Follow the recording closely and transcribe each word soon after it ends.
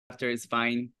after is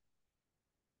fine.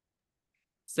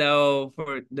 So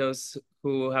for those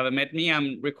who haven't met me,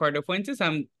 I'm Ricardo Fuentes.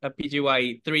 I'm a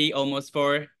PGY 3, almost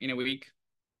 4 in a week,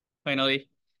 finally.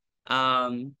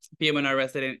 PM&R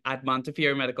resident at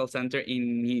Montefiore Medical Center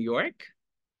in New York.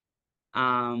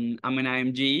 I'm an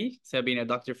IMG, so I've been a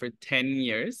doctor for 10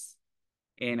 years.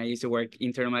 And I used to work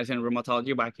internal medicine and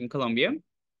rheumatology back in Colombia.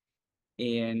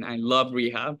 And I love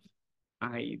rehab.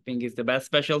 I think it's the best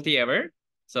specialty ever.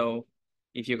 So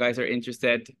if you guys are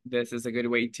interested, this is a good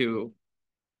way to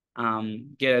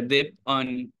get a dip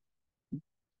on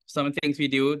some things we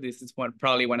do. This is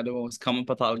probably one of the most common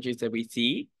pathologies that we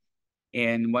see.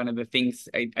 And one of the things,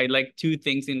 I like two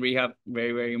things in rehab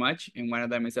very, very much. And one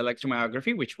of them is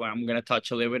electromyography, which I'm going to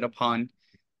touch a little bit upon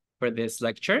for this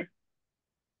lecture.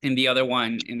 And the other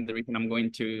one, and the reason I'm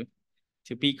going to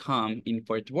become in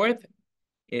Fort Worth,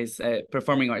 is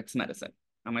performing arts medicine.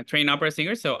 I'm a trained opera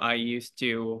singer, so I used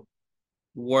to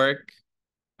work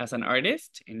as an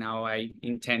artist, and now I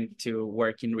intend to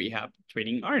work in rehab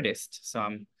training artists.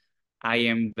 So I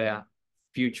am the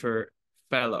future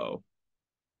fellow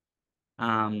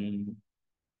for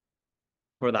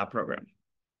that program.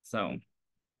 So,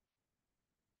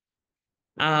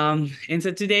 and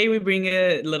so today we bring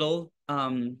a little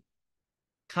kind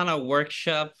of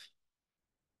workshop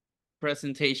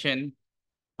presentation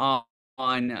on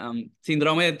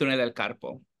síndrome de túnel del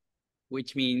carpo,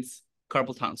 which means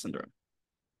carpal tunnel syndrome.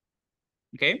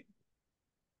 Okay.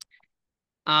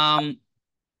 So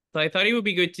I thought it would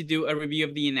be good to do a review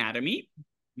of the anatomy.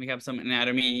 We have some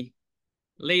anatomy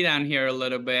lay down here a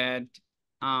little bit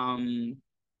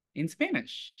in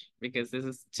Spanish, because this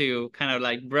is to kind of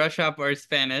like brush up our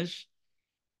Spanish.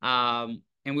 And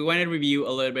we want to review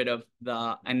a little bit of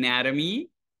the anatomy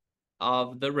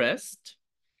of the wrist.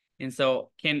 And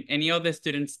so can any of the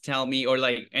students tell me, or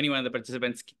like any one of the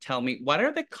participants tell me, what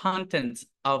are the contents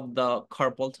of the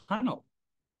carpal tunnel?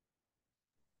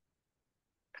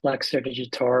 Flexor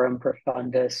digitorum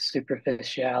profundus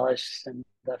superficialis and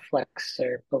the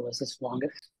flexor pollicis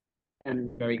longus and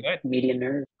very good median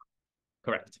nerve.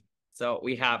 Correct. So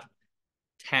we have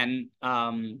 10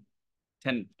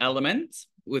 elements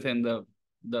within the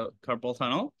carpal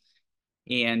tunnel,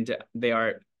 and they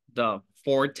are the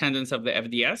 4 tendons of the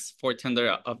FDS, 4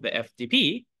 tendons of the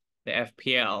FDP, the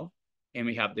FPL, and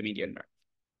we have the median nerve,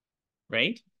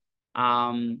 right?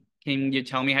 Can you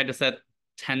tell me how to say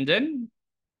tendon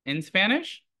in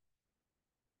Spanish?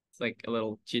 It's like a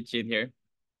little cheat sheet here.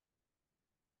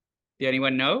 Do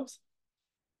anyone knows?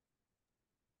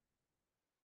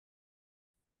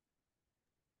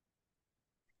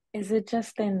 Is it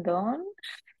just tendon?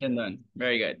 Tendon,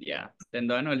 very good, yeah.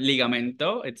 Tendon or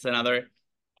ligamento, it's another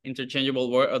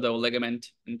interchangeable word, although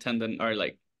ligament and tendon are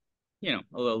like, you know,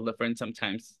 a little different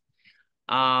sometimes.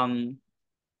 The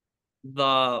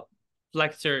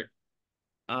flexor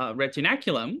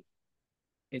retinaculum,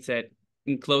 it's an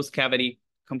enclosed cavity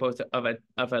composed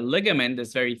of a ligament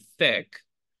that's very thick,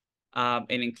 and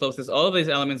encloses all of these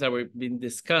elements that we've been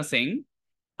discussing,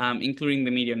 including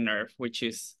the median nerve, which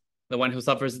is the one who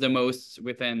suffers the most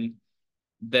within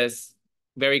this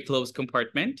very close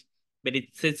compartment, but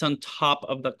it sits on top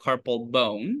of the carpal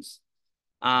bones.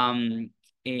 And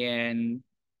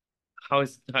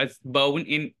how's bone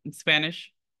in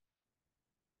Spanish?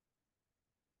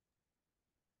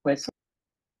 Hueso.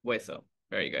 Hueso,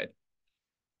 very good.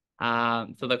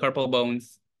 So the carpal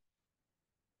bones,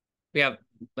 we have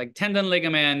like tendon,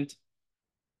 ligament,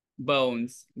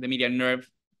 bones. The median nerve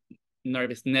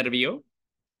is nervio,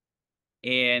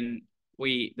 and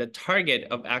the target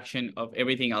of action of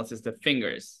everything else is the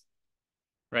fingers,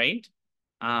 right?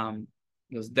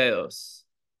 Los dedos.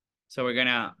 So we're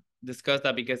gonna discuss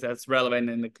that because that's relevant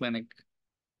in the clinic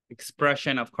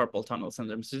expression of carpal tunnel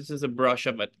syndrome. So this is a brush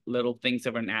of little things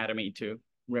of anatomy to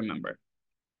remember.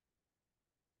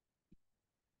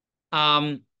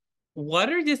 What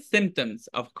are the symptoms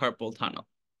of carpal tunnel?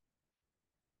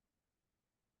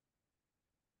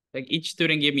 Like each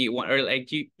student give me one, or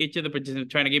like each of the participants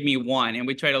trying to give me one, and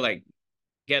we try to like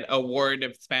get a word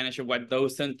of Spanish of what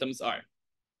those symptoms are.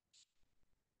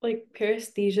 Like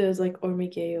paresthesia is like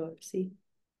hormigueo, see?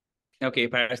 Okay,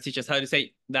 paresthesia, how do you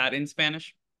say that in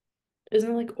Spanish?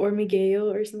 Isn't it like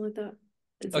hormigueo or something like that?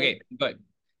 It's okay, good.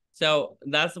 So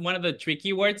that's one of the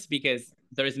tricky words because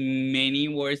there's many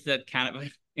words that kind of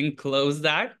enclose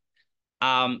that.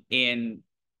 In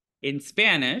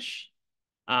Spanish,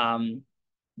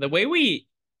 the way we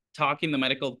talk in the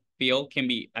medical field can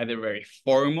be either very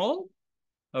formal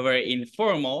or very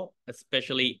informal,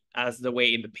 especially as the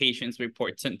way the patients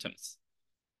report symptoms.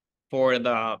 For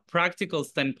the practical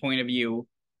standpoint of view,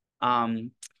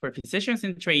 for physicians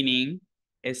in training,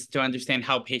 is to understand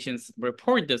how patients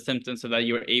report the symptoms so that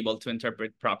you're able to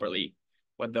interpret properly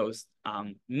what those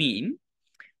mean.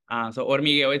 So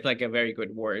hormigueo is like a very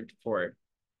good word for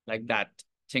like that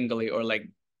tingly or like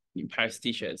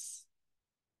paresthesias,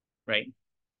 right?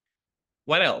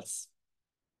 What else?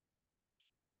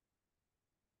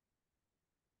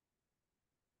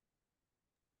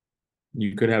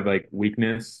 You could have like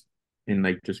weakness in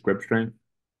like just grip strength.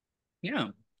 Yeah.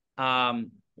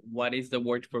 What is the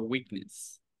word for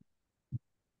weakness?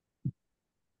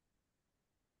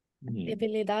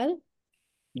 Debilidad.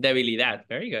 Debilidad.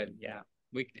 Very good. Yeah.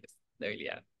 Weakness.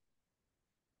 Debilidad.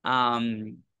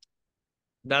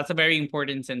 That's a very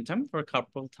important symptom for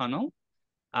carpal tunnel.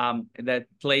 That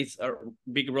plays a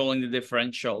big role in the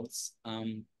differentials.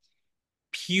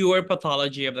 Pure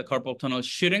pathology of the carpal tunnel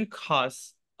shouldn't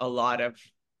cause a lot of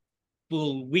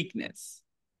full weakness.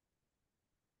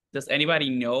 Does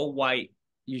anybody know why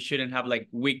you shouldn't have like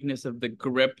weakness of the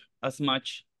grip as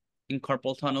much in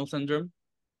carpal tunnel syndrome?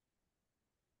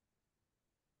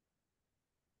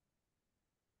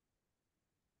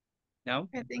 No?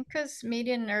 I think because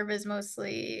median nerve is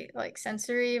mostly like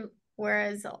sensory,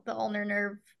 whereas the ulnar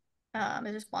nerve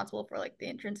is responsible for like the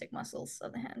intrinsic muscles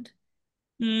of the hand.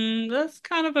 That's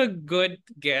kind of a good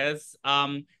guess.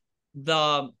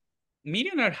 The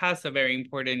median nerve has a very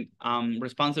important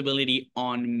responsibility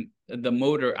on the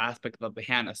motor aspect of the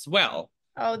hand as well.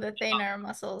 Oh, the thenar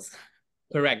muscles.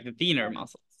 Correct, the thenar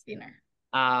muscles. Thenar.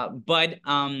 But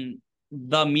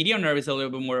the median nerve is a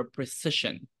little bit more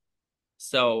precision.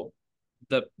 So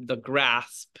the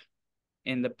grasp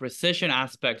and the precision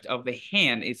aspect of the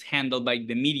hand is handled by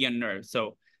the median nerve.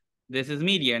 So this is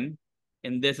median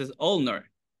and this is ulnar.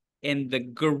 And the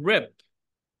grip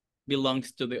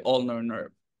belongs to the ulnar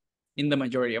nerve in the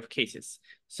majority of cases.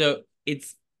 So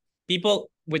it's people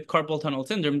with carpal tunnel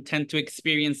syndrome tend to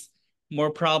experience more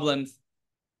problems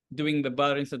doing the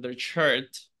buttons of their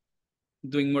shirt,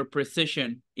 doing more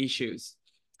precision issues,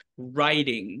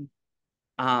 writing,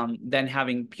 than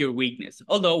having pure weakness.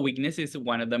 Although weakness is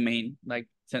one of the main like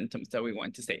symptoms that we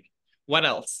want to say. What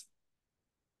else?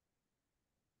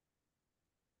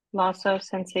 Loss of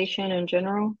sensation in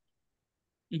general.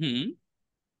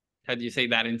 How do you say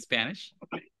that in Spanish?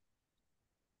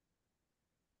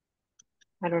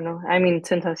 I don't know. I mean,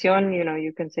 sensación,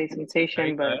 you can say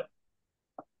sensation, but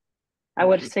I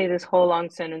would say this whole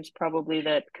long sentence probably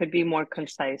that could be more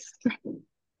concise.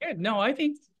 Yeah, no, I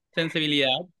think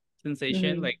sensibilidad,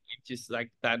 sensation, like just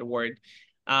like that word.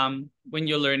 When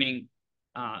you're learning,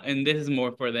 and this is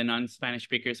more for the non-Spanish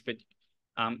speakers, but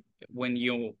when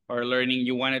you are learning,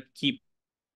 you want to keep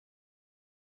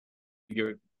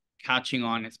you're catching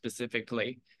on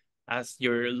specifically. As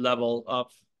your level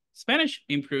of Spanish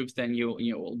improves, then you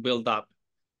will build up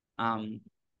on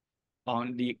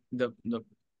the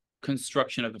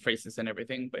construction of the phrases and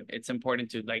everything. But it's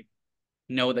important to like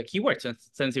know the keywords.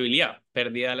 Sensibilidad,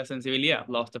 pérdida de la sensibilidad,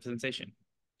 loss of sensation.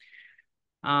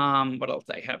 What else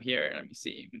I have here? Let me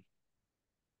see.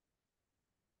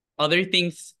 Other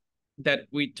things that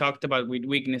we talked about with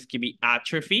weakness could be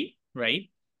atrophy, right?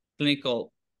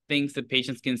 Clinical things that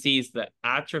patients can see is the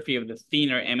atrophy of the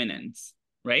thenar eminence,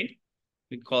 right?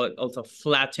 We call it also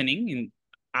flattening, and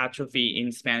atrophy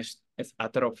in Spanish is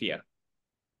atrofia,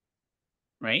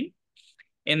 right?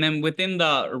 And then within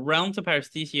the realms of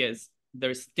paresthesias,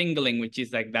 there's tingling, which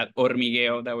is like that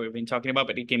hormigueo that we've been talking about,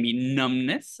 but it can be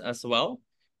numbness as well,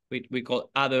 which we call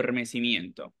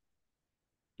adormecimiento,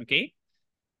 okay?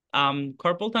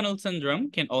 Carpal tunnel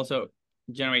syndrome can also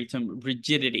generate some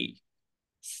rigidity,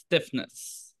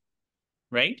 stiffness,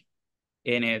 right?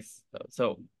 And it's,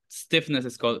 so stiffness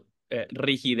is called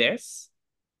rigidez.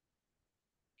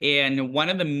 And one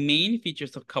of the main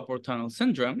features of carpal tunnel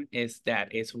syndrome is that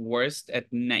it's worst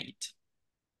at night.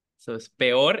 So it's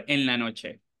peor en la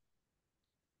noche.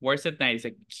 Worst at night is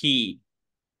a key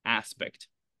aspect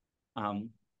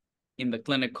in the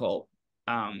clinical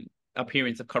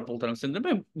appearance of carpal tunnel syndrome,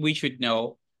 but we should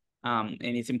know, and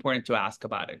it's important to ask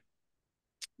about it.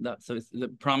 So it's the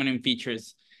prominent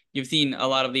features. You've seen a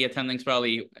lot of the attendings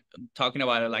probably talking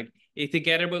about it, like, is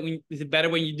it better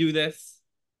when you do this,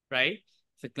 right?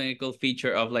 It's a clinical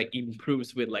feature of like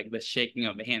improves with like the shaking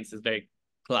of the hands. It's very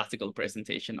classical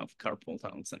presentation of carpal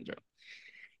tunnel syndrome.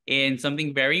 And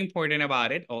something very important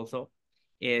about it also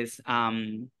is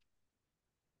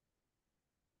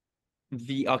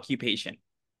the occupation,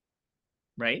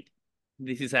 right?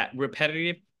 This is a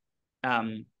repetitive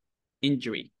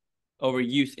injury,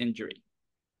 overuse injury,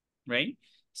 right?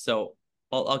 So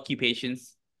all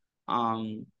occupations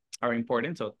are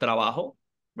important. So trabajo,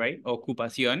 right?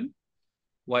 Ocupación.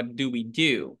 What do we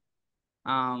do?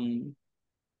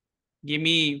 Give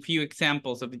me a few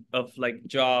examples of like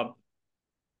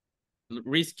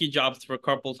risky jobs for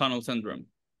carpal tunnel syndrome.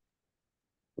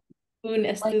 Un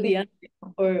estudiante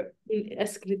or un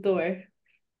escritor.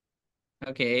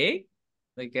 Okay.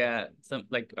 Like a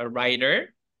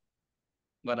writer.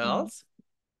 What else?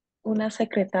 Una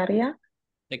secretaria.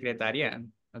 Secretaria.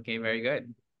 Okay, very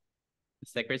good.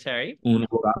 Secretary. Un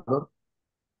abogado.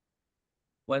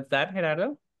 What's that,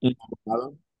 Gerardo? Un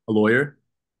abogado. A lawyer.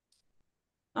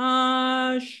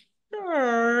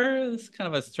 Sure. It's kind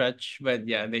of a stretch, but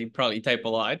yeah, they probably type a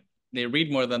lot. They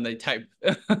read more than they type.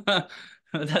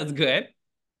 That's good.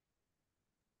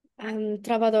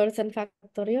 Trabajadores en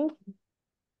factorio.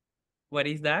 What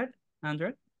is that,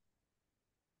 Andrea?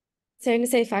 So I'm going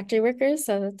to say factory workers,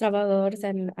 so trabajadores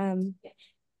en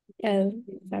el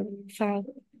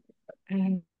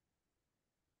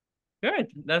Good.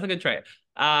 That's a good try.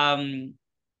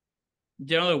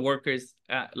 General workers,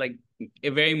 like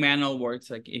very manual works,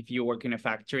 like if you work in a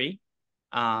factory,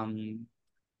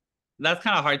 that's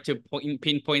kind of hard to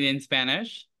pinpoint in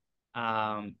Spanish.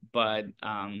 But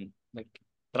like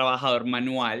trabajador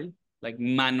manual, like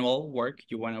manual work,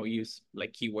 you want to use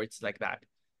like keywords like that.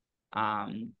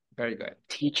 Very good.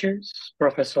 Teachers,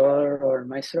 profesor or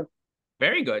maestro.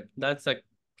 Very good. That's a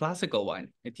classical one,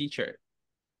 a teacher.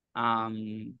 A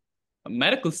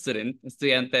medical student,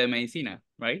 estudiante de medicina,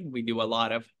 right? We do a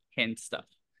lot of hand stuff.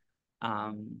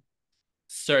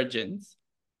 Surgeons,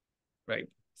 right?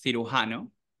 Cirujano.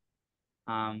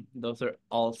 Those are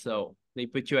also, they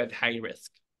put you at high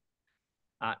risk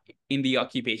in the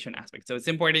occupation aspect. So it's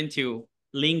important to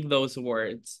link those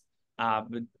words.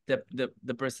 But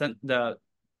the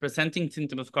presenting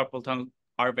symptoms of carpal tunnel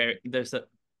are there's a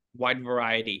wide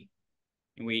variety,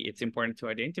 and it's important to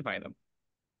identify them.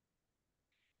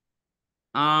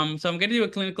 So I'm gonna do a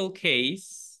clinical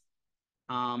case,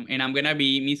 and I'm gonna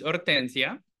be Miss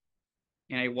Hortensia,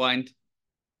 and I want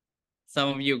some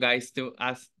of you guys to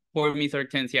ask poor Miss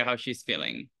Hortensia how she's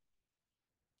feeling.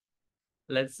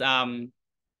 Let's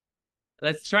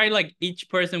try, like, each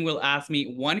person will ask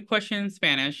me one question in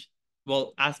Spanish.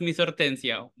 Well, ask Miss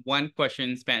Hortensia one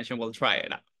question in Spanish, and we'll try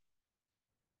it out.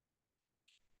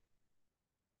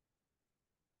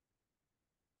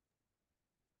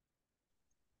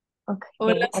 Okay,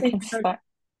 Hola, I can señora. start.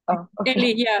 Oh, okay.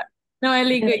 Ellie, yeah. No,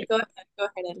 Ellie, go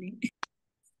ahead, Ellie.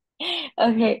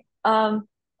 Okay.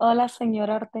 Hola,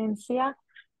 señora Hortensia.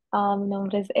 Mi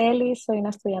nombre es Eli, soy una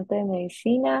estudiante de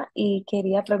medicina y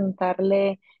quería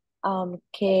preguntarle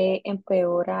qué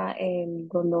empeora el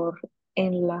dolor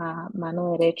en la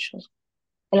mano derecha.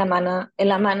 En la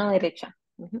mano derecha.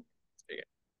 Ujú.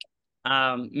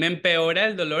 Me empeora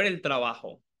el dolor el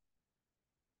trabajo.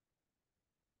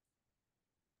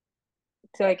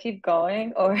 So I keep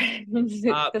going, or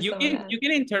You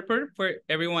can interpret for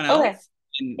everyone Okay. else.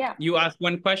 And Yeah. you ask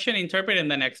one question, interpret, and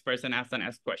the next person asks the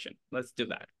next question. Let's do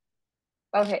that.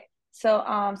 Okay. So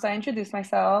I introduced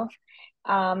myself,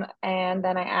 and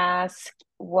then I asked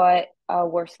what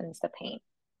worsens the pain.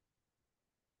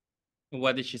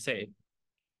 What did she say?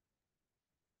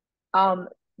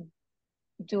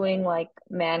 Doing like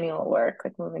manual work,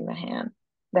 like moving the hand.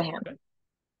 Okay.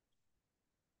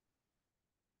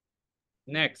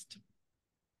 Next.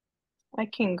 I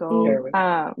can go.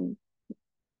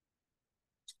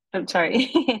 I'm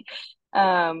sorry.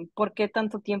 ¿Por qué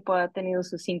tanto tiempo ha tenido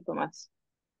sus síntomas?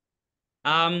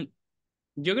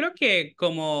 Yo creo que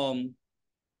como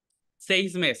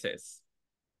 6 meses.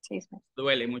 6 meses.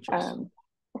 Duele mucho.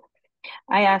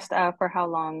 I asked for how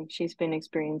long she's been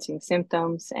experiencing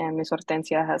symptoms, and Ms.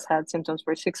 Hortensia has had symptoms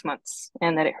for 6 months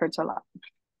and that it hurts a lot.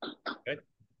 Good.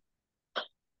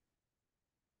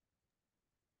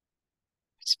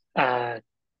 I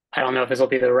don't know if this will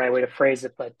be the right way to phrase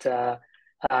it, but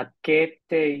 ¿qué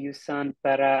te usan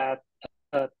para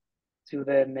tu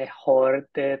de mejor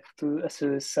de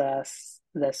sus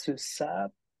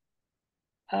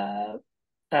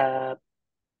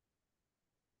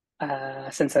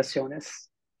sensaciones?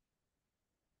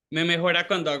 Me mejora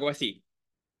cuando hago así.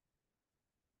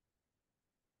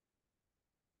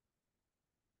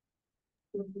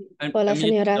 Hola,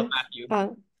 señora.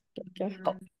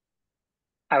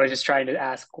 I was just trying to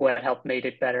ask what helped made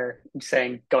it better,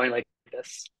 saying going like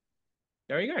this.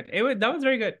 Very good. That was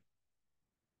very good.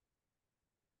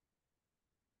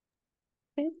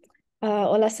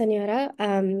 Hola, señora.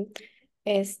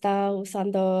 ¿Está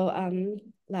usando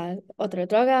otras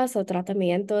drogas o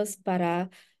tratamientos para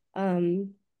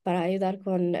ayudar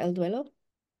con el duelo?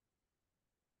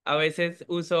 A veces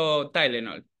uso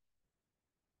Tylenol.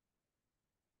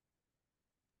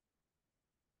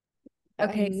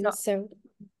 Okay, so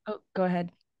oh, go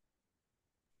ahead.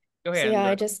 Go So ahead, yeah,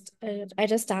 Andrea. I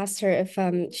just asked her if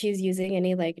she's using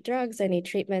any like drugs, any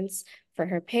treatments for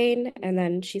her pain, and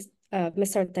then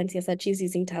Miss Hortensia said she's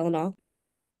using Tylenol.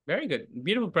 Very good.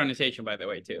 Beautiful pronunciation, by the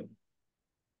way, too.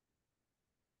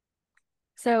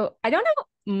 So I don't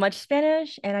know much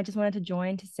Spanish, and I just wanted to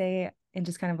join to say and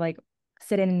just kind of like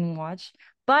sit in and watch.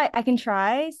 But I can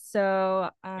try. So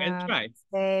Try.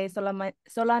 say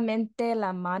solamente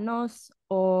las manos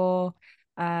o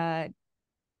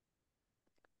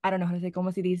I don't know how to say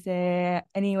como se dice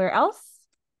anywhere else.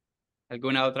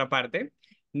 ¿Alguna otra parte?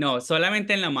 No, solamente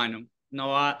en la mano.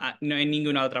 No en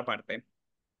ninguna otra parte.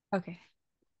 Okay.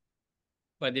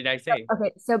 What did I say?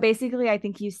 Okay, so basically I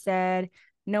think you said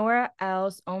nowhere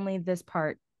else, only this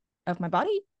part of my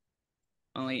body.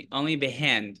 Only the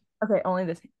hand. Okay, only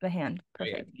the hand.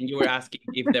 Right. Perfect. And you were asking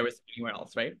if there was anywhere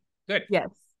else, right? Good. Yes.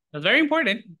 That's very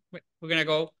important. We're gonna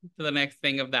go to the next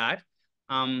thing of that.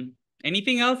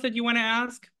 Anything else that you want to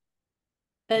ask?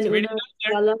 En It's written una out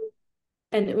there. escala,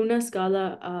 en una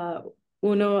escala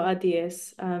 1 a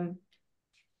 10,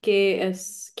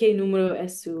 ¿qué número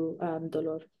es su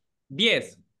dolor?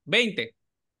 10, 20.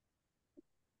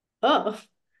 Oh,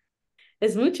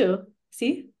 es mucho,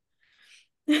 ¿sí?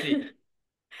 Sí.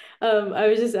 I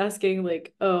was just asking,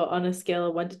 like, oh, on a scale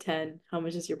of 1 to 10, how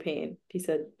much is your pain? He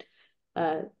said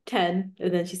 10, and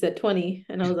then she said 20,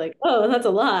 and I was like, oh, that's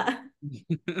a lot.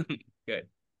 Good.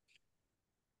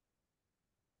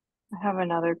 I have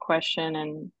another question,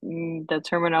 and the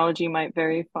terminology might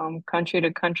vary from country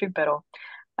to country, pero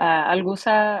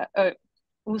usa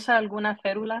alguna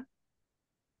férula?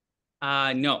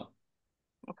 No.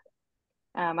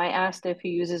 I asked if he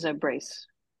uses a brace,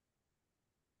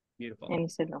 Beautiful. and he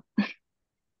said no.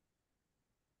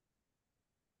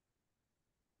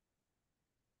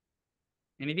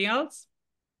 Anything else?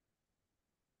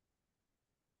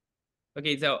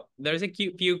 Okay, so there's a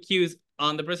few cues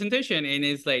on the presentation, and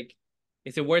it's like,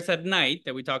 it's a words at night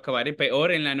that we talk about it,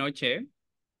 peor en la noche,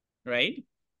 right?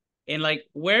 And like,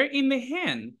 where in the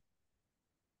hand?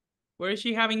 Where is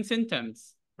she having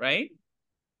symptoms, right?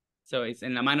 So it's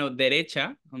en la mano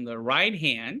derecha, on the right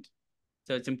hand.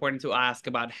 So it's important to ask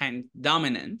about hand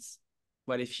dominance.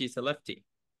 What if she's a lefty,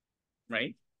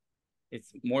 right?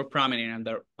 It's more prominent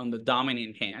on the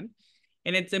dominant hand.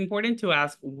 And it's important to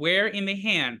ask, where in the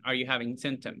hand are you having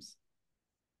symptoms?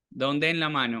 ¿Dónde en la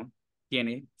mano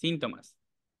tiene síntomas?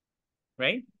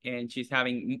 Right? And she's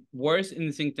having worse in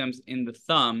the symptoms in the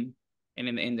thumb and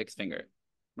in the index finger,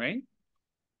 right?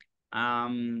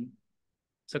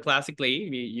 So classically,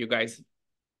 you guys,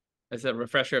 as a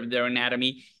refresher of their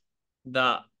anatomy,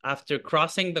 after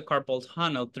crossing the carpal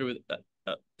tunnel through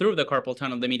the carpal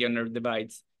tunnel, the medial nerve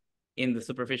divides in the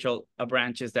superficial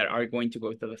branches that are going to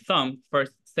go to the thumb,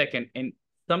 first, second, and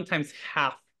sometimes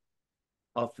half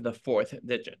of the fourth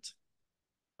digit.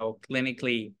 So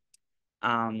clinically,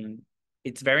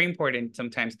 it's very important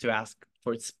sometimes to ask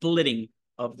for splitting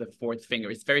of the fourth finger.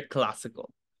 It's very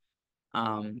classical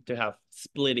to have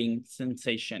splitting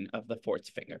sensation of the fourth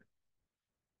finger.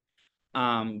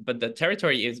 But the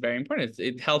territory is very important.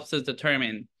 It helps us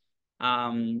determine,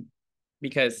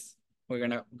 because we're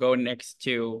gonna go next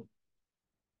to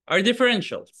our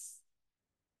differentials.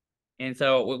 And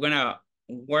so we're gonna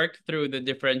work through the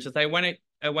differentials. I want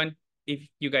if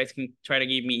you guys can try to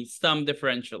give me some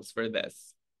differentials for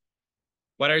this.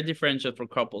 What are differentials for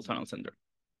carpal tunnel syndrome?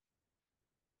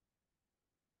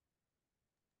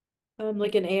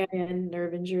 Like an AIN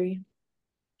nerve injury.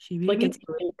 She beat Like me in to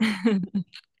it.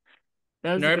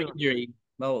 That was a Nerve good one. injury.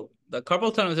 Well, the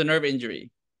carpal tunnel is a nerve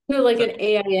injury. no, like So- an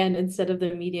AIN instead of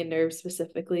the median nerve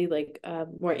specifically, like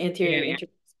more anterior AIN.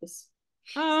 interfaces.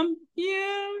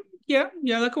 Yeah,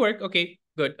 that could work. Okay,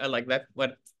 good. I like that.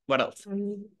 What else?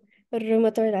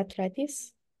 Rheumatoid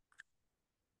arthritis.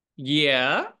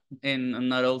 Yeah,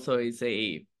 and that also is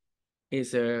a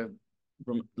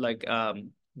like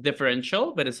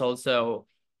differential, but it's also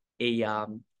a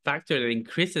factor that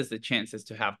increases the chances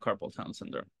to have carpal tunnel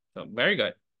syndrome. So very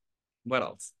good. What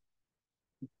else?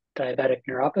 Diabetic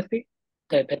neuropathy,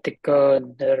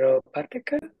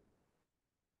 diabetico-neuropathica.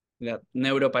 La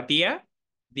neuropatía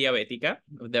diabética,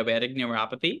 diabetic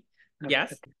neuropathy.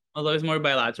 Yes, although it's more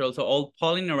bilateral. So all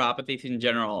polyneuropathies in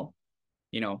general,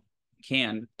 can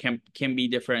be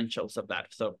differentials of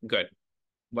that. So good.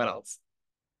 What else?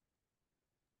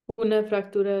 Una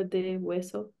fractura de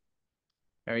hueso.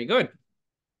 Very good.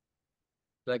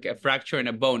 Like a fracture in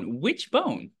a bone. Which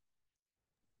bone?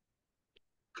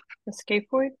 The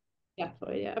scaphoid? Yeah,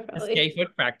 probably. A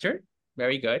scaphoid fracture.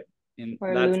 Very good. And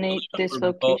Or that's lunate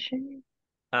dislocation?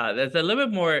 That's a little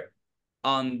bit more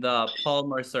on the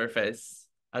palmar surface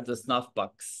at the snuff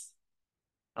box.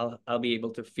 I'll be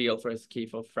able to feel for a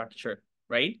skiphal fracture,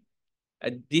 right?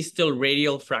 A distal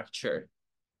radial fracture,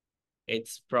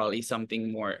 it's probably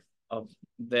something more of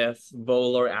this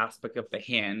volar aspect of the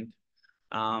hand.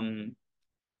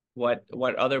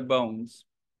 What other bones?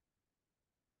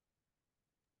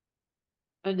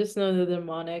 I just know the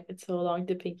mnemonic. It's so long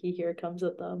to pinky, here comes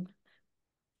a thumb.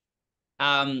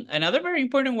 Another very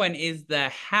important one is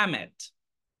the hamate,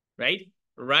 right?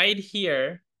 Right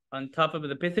here on top of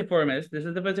the pisiformis, this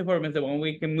is the pisiformis, the one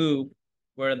we can move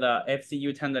where the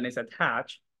FCU tendon is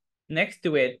attached. Next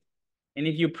to it, and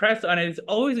if you press on it, it's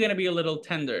always going to be a little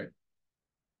tender.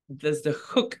 There's the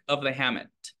hook of the hamate,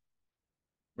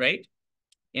 right?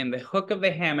 And the hook of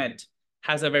the hamate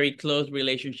has a very close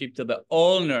relationship to the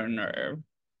ulnar nerve,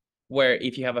 where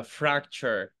if you have a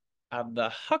fracture of the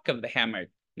hook of the hamate,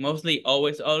 mostly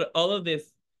always, all of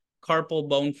these carpal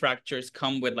bone fractures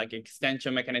come with like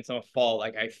extension mechanism of fall.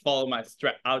 Like I fall my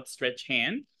outstretched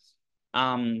hand.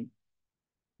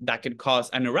 That could cause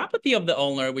a neuropathy of the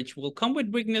ulnar, which will come with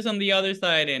weakness on the other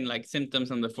side and like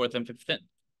symptoms on the fourth and fifth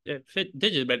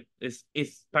digit, but it's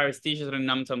paresthesias and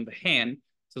numbness on the hand.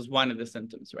 So it's one of the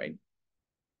symptoms, right?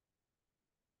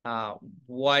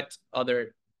 What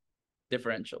other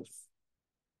differentials?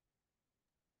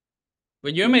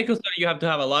 When you're a medical student, you have to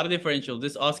have a lot of differentials.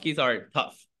 These OSCEs are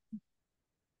tough.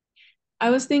 I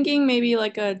was thinking maybe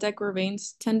like a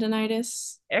Dequervain's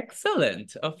tendonitis.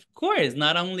 Excellent. Of course,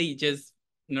 not only just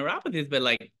neuropathies, but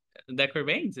like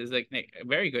Dequervain's is like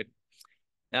very good.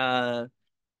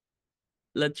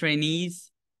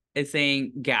 Latrainese is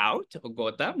saying gout or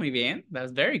gota, muy bien.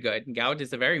 That's very good. Gout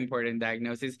is a very important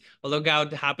diagnosis. Although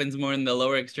gout happens more in the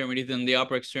lower extremities than the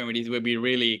upper extremities, would be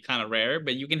really kind of rare,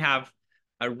 but you can have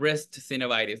a wrist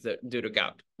synovitis due to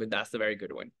gout, but that's a very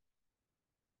good one.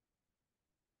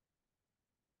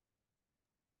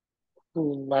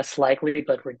 Less likely,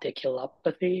 but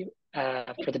radiculopathy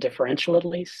for the differential at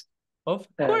least. Of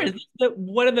course,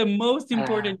 one of the most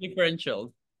important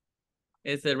differentials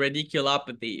is the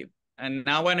radiculopathy. And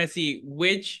now I want to see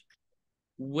which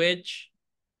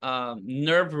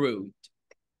nerve root.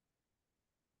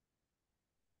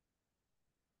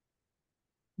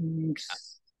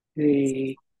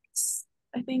 C,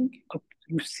 I think. Up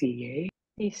to C8.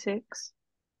 C6.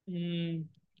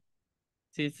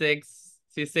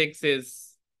 C6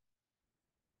 is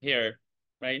here,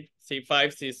 right? C5,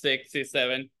 C6,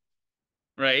 C7,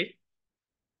 right?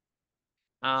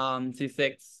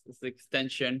 C6 is the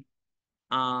extension.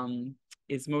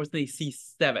 It's mostly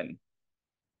C7.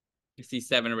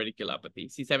 C7 radiculopathy.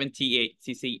 C7, T8,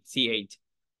 C8.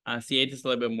 C8 is a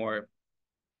little bit more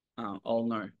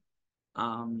ulnar.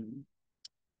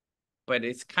 But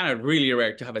it's kind of really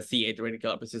rare to have a C8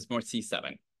 radiculopathy. It's more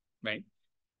C7, right?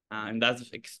 And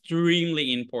that's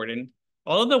extremely important.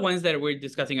 All of the ones that we're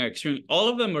discussing are all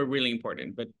of them are really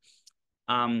important. But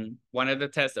one of the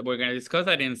tests that we're going to discuss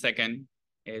that in a second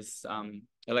is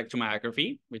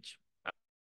electromyography, which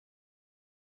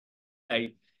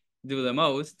I do the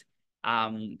most.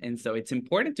 And so it's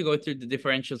important to go through the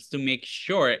differentials to make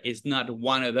sure it's not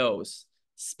one of those,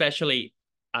 especially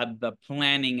at the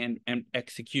planning and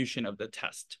execution of the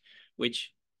test,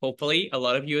 which hopefully a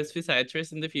lot of you as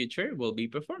physiatrists in the future will be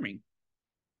performing.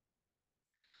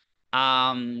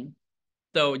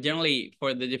 So generally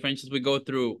for the differentials, we go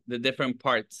through the different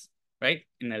parts, right?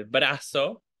 In el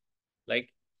brazo,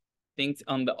 like things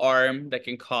on the arm that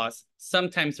can cause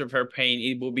sometimes refer pain.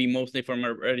 It will be mostly from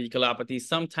a radiculopathy.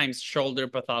 Sometimes shoulder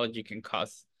pathology can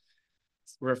cause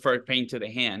referred pain to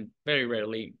the hand. Very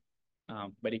rarely,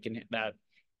 but it can hit that.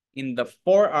 In the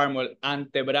forearm or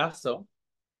antebrazo,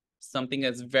 something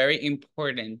that's very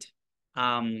important.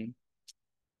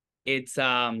 It's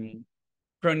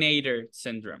pronator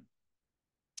syndrome.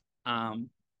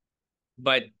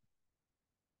 But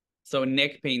so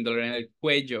neck pain, dolor en el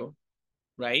cuello,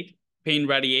 right? Pain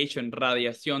radiation,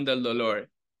 radiación del dolor,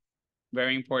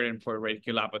 very important for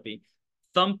radiculopathy.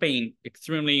 Thumb pain,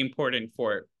 extremely important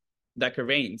for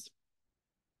Dequervain's,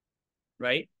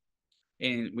 right?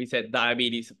 And we said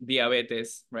diabetes,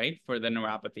 right? For the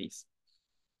neuropathies.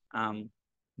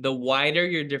 The wider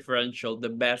your differential, the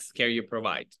best care you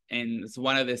provide. And it's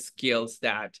one of the skills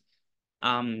that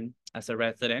as a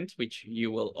resident, which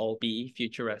you will all be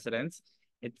future residents,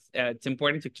 it's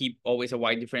important to keep always a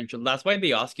wide differential. That's why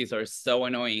the OSCEs are so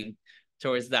annoying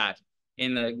towards that.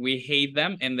 And we hate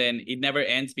them, and then it never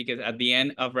ends because at the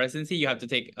end of residency, you have to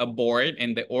take a board,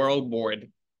 and the oral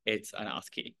board, it's an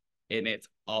OSCE, and it's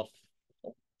awful,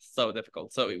 so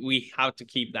difficult. So we have to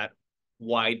keep that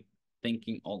wide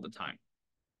thinking all the time.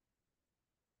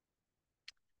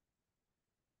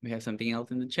 We have something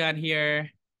else in the chat here.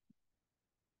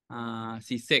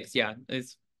 C6, yeah,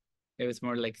 it was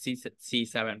more like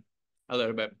C7 a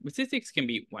little bit, but C6 can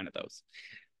be one of those.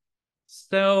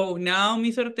 So now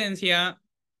Miss Hortensia,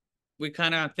 we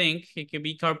kind of think it could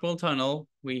be carpal tunnel.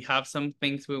 We have some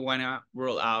things we want to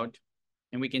rule out,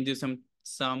 and we can do some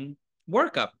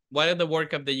workup. What are the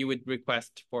workup that you would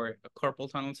request for a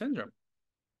carpal tunnel syndrome?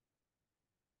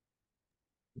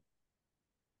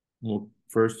 Well,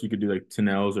 first you could do like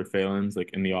Tinel's or Phelan's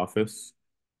like in the office.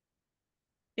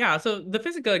 Yeah, so the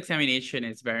physical examination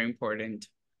is very important.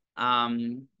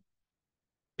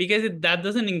 Because that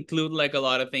doesn't include like a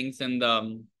lot of things in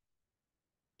the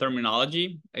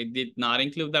terminology. I did not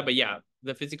include that, but yeah,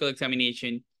 the physical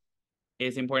examination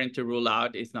is important to rule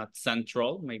out. It's not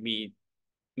central. Maybe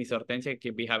Miss Hortensia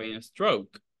could be having a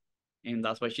stroke, and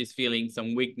that's why she's feeling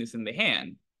some weakness in the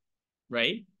hand,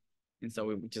 right? And so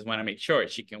we just want to make sure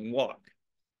she can walk,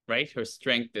 right? Her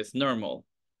strength is normal.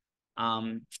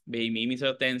 Maybe Miss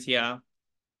Hortensia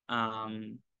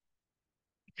has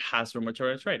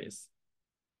rheumatoid arthritis,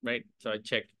 right? So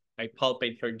I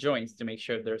palpate her joints to make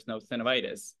sure there's no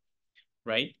synovitis,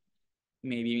 right?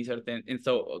 Maybe certain, and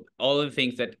so all of the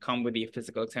things that come with the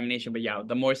physical examination. But yeah,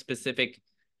 the more specific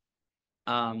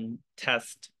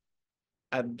test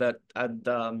in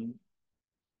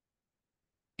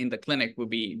the clinic would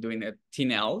be doing a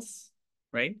Tinel's,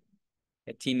 right?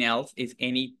 A Tinel's is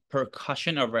any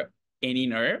percussion over any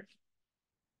nerve.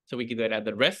 So we could do it at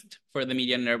the wrist for the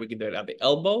median nerve. We could do it at the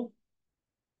elbow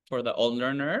for the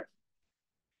ulnar nerve.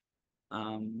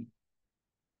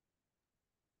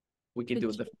 We could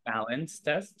do the balance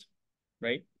test,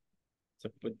 right? So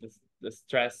put the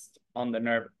stress on the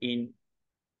nerve in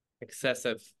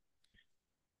excessive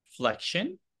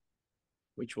flexion,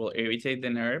 which will irritate the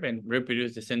nerve and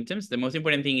reproduce the symptoms. The most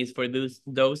important thing is for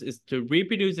those is to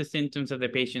reproduce the symptoms of the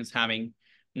patient's having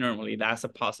normally. That's a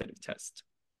positive test.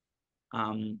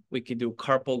 We could do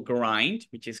carpal grind,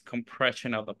 which is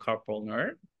compression of the carpal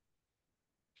nerve,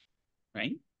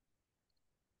 right?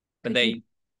 But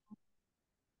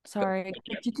Sorry,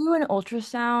 could you do an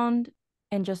ultrasound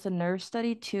and just a nerve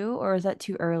study too, or is that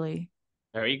too early?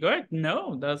 Very good.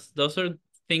 No, those are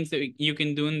things that you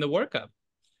can do in the workup.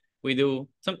 We do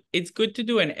it's good to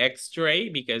do an X-ray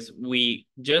because we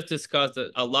just discussed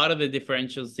that a lot of the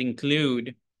differentials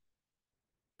include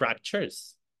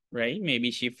fractures, right? Maybe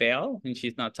she fell and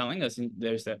she's not telling us.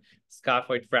 There's a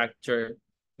scaphoid fracture,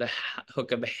 the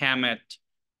hook of the hamate,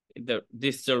 the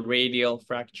distal radial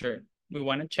fracture. We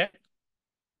want to check,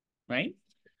 right?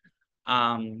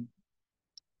 But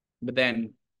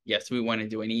then, yes, we want to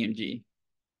do an EMG.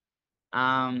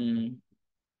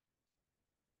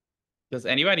 Does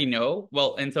anybody know?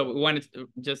 Well, and so we wanted to,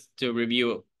 just to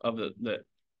review of the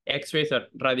X-rays are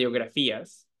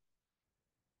radiografías,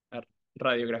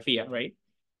 radiografía, right?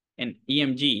 And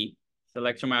EMG,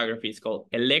 electromyography, is called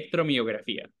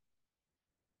electromyografía,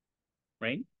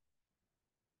 right?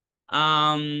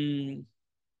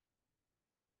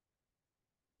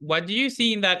 What do you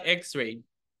see in that X-ray?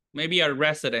 Maybe our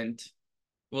resident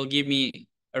will give me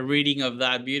a reading of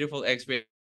that beautiful X-ray.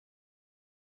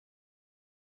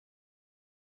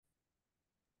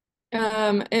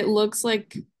 It looks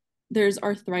like there's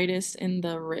arthritis in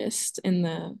the wrist, in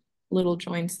the little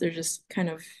joints. There's just kind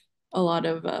of a lot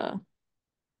of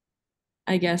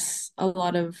I guess a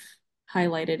lot of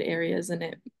highlighted areas, and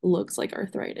it looks like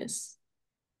arthritis.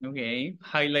 Okay,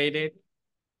 highlighted.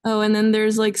 Oh, and then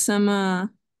there's like some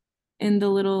in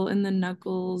the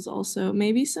knuckles also.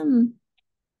 Maybe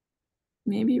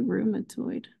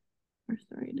rheumatoid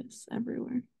arthritis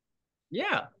everywhere.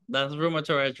 Yeah, that's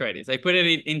rheumatoid arthritis. I put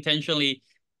it intentionally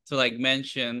to like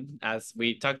mention, as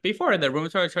we talked before, that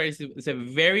rheumatoid arthritis is a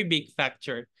very big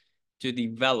factor to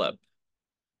develop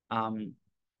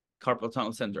carpal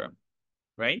tunnel syndrome,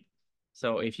 right?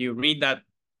 So if you read that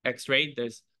X-ray,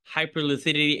 there's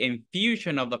hyperlucidity and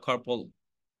fusion of the carpal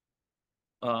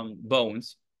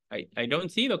bones. I don't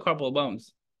see the carpal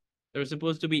bones. There's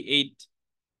supposed to be 8,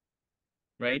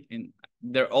 right? And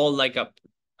they're all like a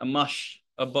mush,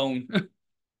 a bone,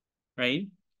 right?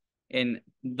 And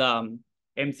the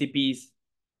MCPs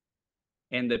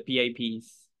and the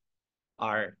PIPs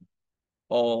are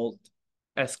all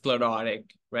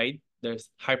sclerotic, right? There's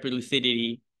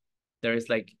hyperlucidity. There's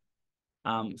like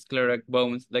sclerotic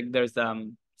bones, like there's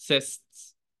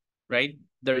cysts, right?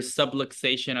 There's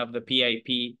subluxation of the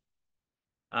PIP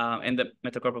and the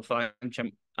metacarpal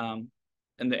function and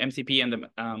the MCP and the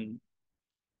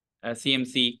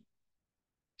CMC.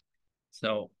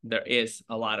 So there is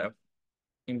a lot of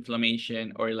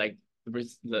inflammation, or like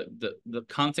the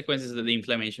consequences of the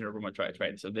inflammation of rheumatoid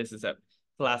arthritis. So this is a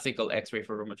classical X-ray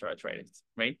for rheumatoid arthritis,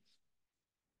 right?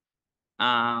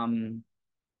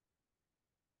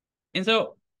 And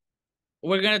so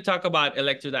we're going to talk about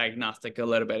electrodiagnostic a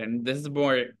little bit, and this is a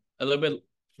little bit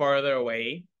farther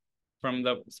away from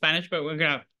the Spanish, but we're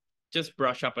going to just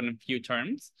brush up on a few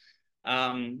terms.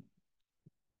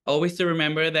 Always to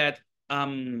remember that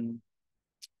carpal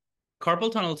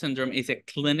tunnel syndrome is a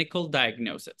clinical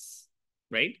diagnosis,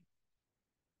 right?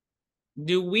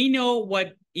 Do we know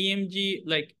what EMG,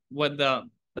 like what the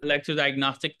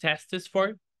electrodiagnostic test is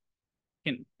for?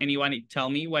 Can anyone tell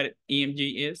me what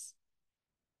EMG is?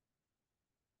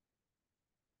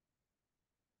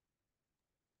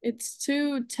 It's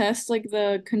to test like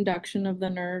the conduction of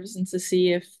the nerves and to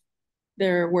see if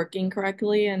they're working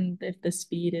correctly and if the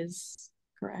speed is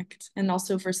correct. And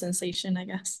also for sensation, I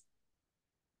guess.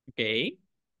 Okay.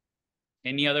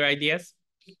 Any other ideas?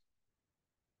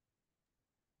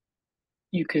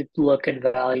 You could look at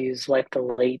values like the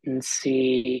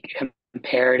latency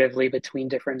comparatively between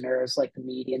different nerves, like the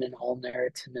median and ulnar,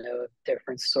 to know if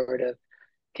different sort of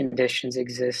conditions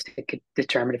exist. It could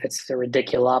determine if it's a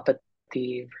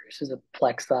radiculopathy versus a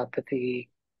plexopathy,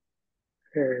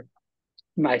 or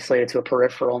isolated to a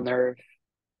peripheral nerve.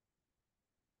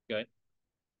 Good.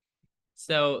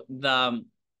 So the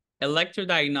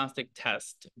electrodiagnostic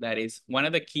test, that is one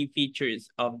of the key features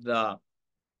of the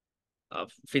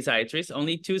physiatrists.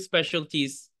 Only two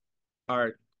specialties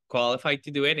are qualified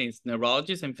to do it. It's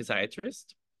neurologist and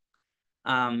physiatrist.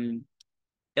 The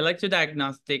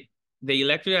electrodiagnostic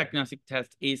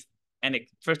test is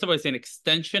first of all, it's an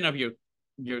extension of your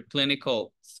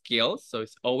clinical skills. So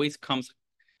it always comes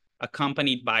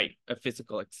accompanied by a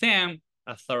physical exam,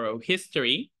 a thorough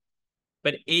history,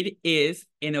 but it is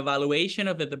an evaluation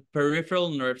of the peripheral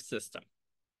nerve system,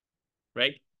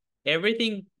 right?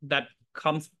 Everything that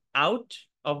comes out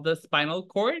of the spinal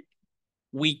cord,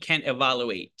 we can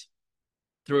evaluate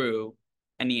through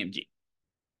an EMG,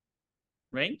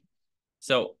 right?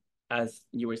 So as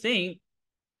you were saying,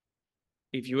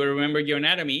 if you remember your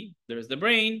anatomy, there's the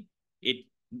brain,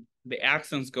 the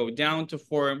axons go down to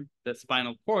form the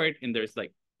spinal cord, and there's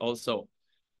like also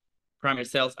primary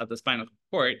cells at the spinal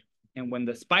cord. And when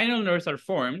the spinal nerves are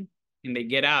formed and they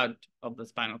get out of the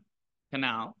spinal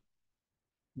canal,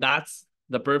 that's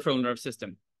the peripheral nerve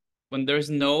system. When there's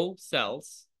no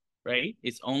cells, right,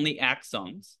 it's only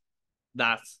axons,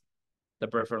 that's the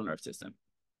peripheral nerve system.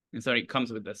 And so it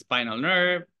comes with the spinal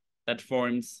nerve that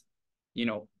forms, you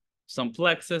know, some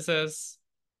plexuses,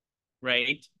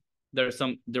 right? There's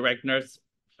some direct nerves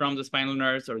from the spinal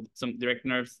nerves, or some direct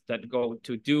nerves that go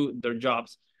to do their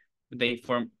jobs. They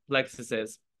form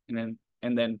plexuses, and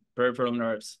then peripheral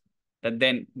nerves that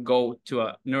then go to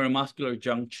a neuromuscular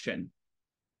junction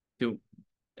to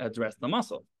address the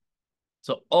muscle.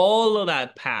 So all of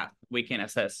that path we can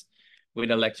assess with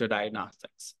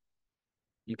electrodiagnostics.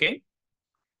 Okay?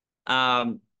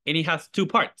 And it has two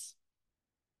parts.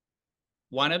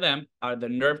 One of them are the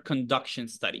nerve conduction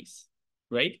studies,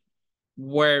 right?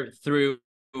 Where through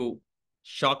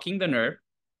shocking the nerve,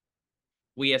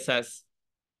 we assess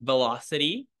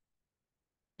velocity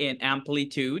and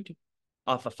amplitude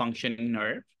of a functioning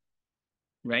nerve,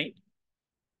 right?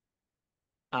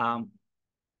 And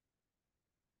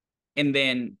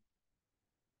then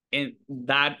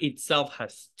that itself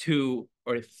has two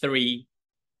or three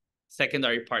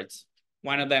secondary parts.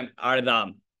 One of them are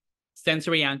the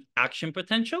sensory action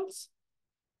potentials.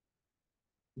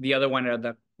 The other one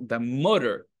are the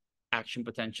motor action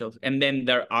potentials. And then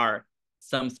there are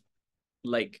some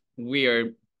like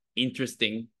weird,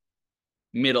 interesting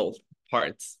middle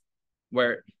parts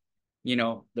where, you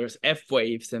know, there's F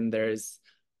waves and there's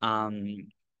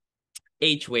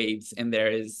H waves and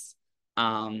there is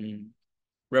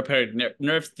repaired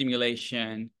nerve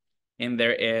stimulation, and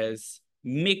there is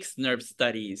mixed nerve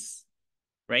studies,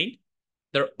 right?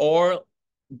 They're all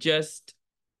just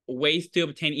ways to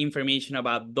obtain information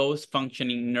about those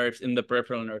functioning nerves in the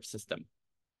peripheral nerve system.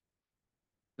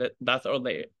 That's all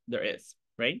there is,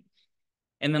 right?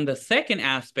 And then the second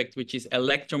aspect, which is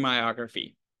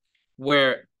electromyography,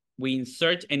 where we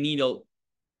insert a needle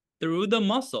through the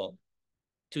muscle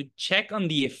to check on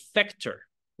the effector,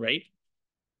 right?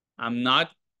 I'm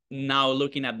not now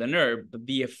looking at the nerve, but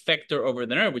the effector over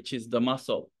the nerve, which is the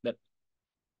muscle that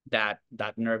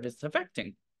nerve is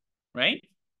affecting, right?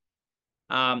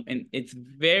 And it's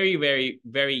very, very,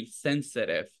 very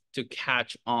sensitive to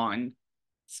catch on,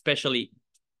 especially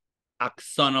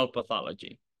axonal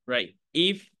pathology, right?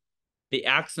 If the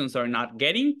axons are not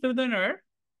getting through the nerve,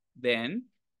 then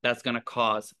that's going to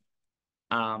cause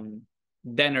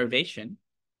denervation,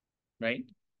 right?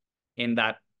 In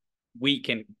that we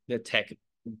can detect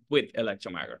with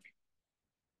electromyography.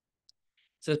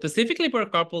 So specifically for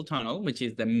carpal tunnel, which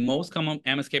is the most common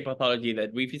MSK pathology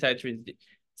that we physiatrists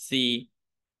see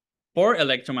for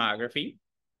electromyography,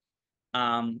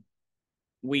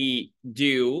 we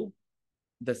do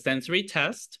the sensory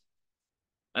test,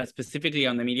 specifically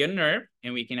on the median nerve,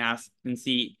 and we can ask and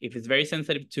see if it's very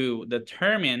sensitive to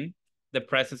determine the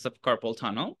presence of carpal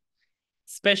tunnel,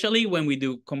 especially when we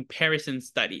do comparison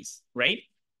studies, right?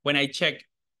 When I check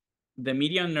the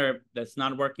median nerve that's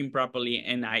not working properly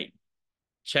and I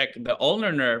check the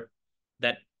ulnar nerve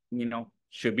that, you know,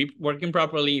 should be working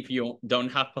properly if you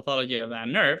don't have pathology of that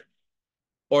nerve,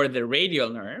 or the radial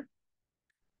nerve,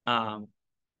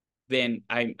 then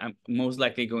I'm most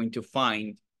likely going to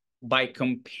find, by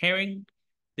comparing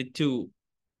the two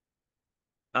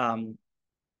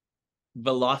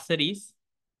velocities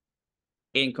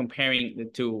and comparing the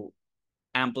two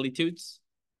amplitudes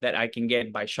that I can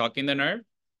get by shocking the nerve,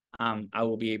 I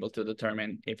will be able to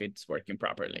determine if it's working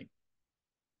properly.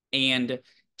 And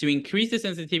to increase the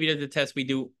sensitivity of the test, we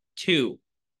do two,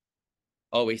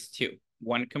 always two,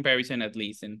 one comparison at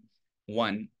least and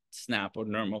one snap or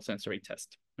normal sensory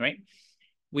test, right?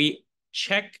 We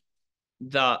check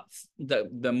the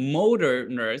motor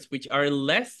nerves, which are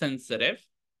less sensitive,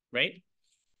 right?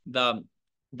 The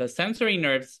sensory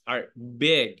nerves are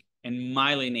big and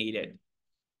myelinated.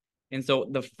 And so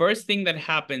the first thing that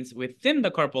happens within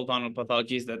the carpal tunnel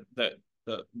pathology is that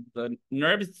the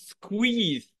nerve is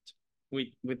squeezed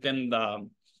within the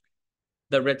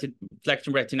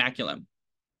flexion retinaculum,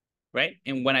 right?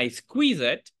 And when I squeeze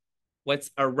it,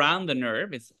 what's around the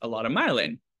nerve is a lot of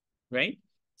myelin, right?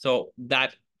 So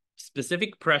that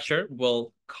specific pressure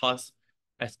will cause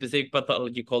a specific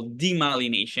pathology called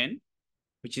demyelination,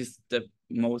 which is the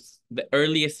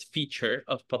earliest feature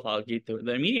of pathology through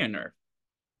the median nerve,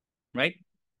 right?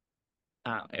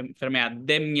 Enfermedad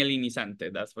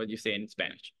demyelinizante, that's what you say in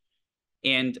Spanish.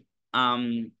 And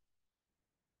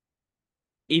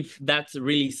if that's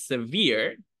really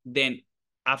severe, then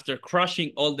after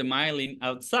crushing all the myelin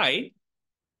outside,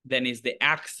 then it's the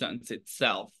axons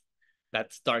itself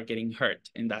that start getting hurt,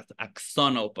 and that's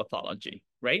axonal pathology,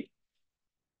 right?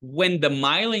 When the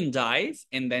myelin dies,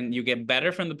 and then you get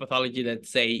better from the pathology that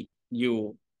say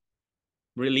you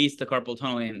release the carpal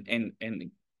tunnel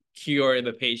and cure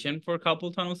the patient for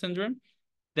carpal tunnel syndrome,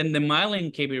 then the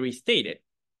myelin can be restated.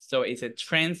 So it's a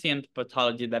transient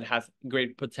pathology that has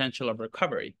great potential of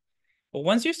recovery. But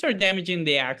once you start damaging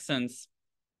the axons,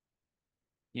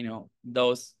 you know,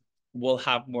 those will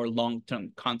have more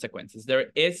long-term consequences.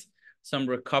 There is some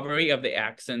recovery of the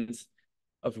axons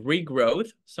of regrowth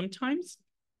sometimes,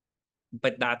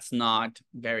 but that's not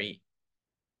very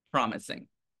promising.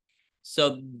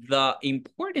 So the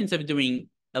importance of doing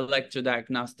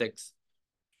electrodiagnostics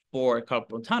for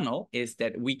carpal tunnel is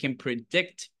that we can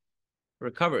predict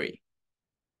recovery.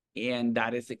 And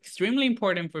that is extremely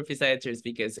important for physiatrists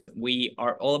because we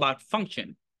are all about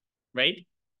function, right?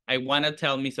 I want to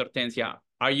tell Miss Hortensia,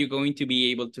 are you going to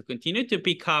be able to continue to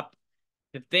pick up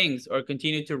the things or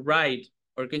continue to write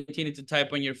or continue to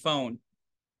type on your phone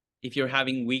if you're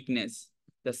having weakness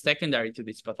that's secondary to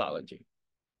this pathology?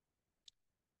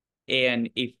 And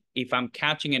if I'm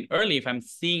catching it early, if I'm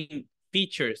seeing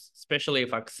features, especially of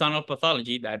axonal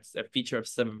pathology, that's a feature of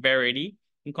severity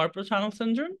in carpal tunnel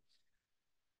syndrome,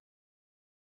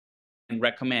 and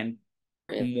recommend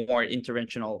more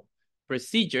interventional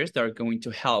procedures that are going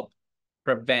to help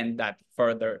prevent that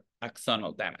further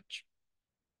axonal damage.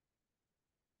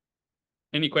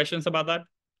 Any questions about that?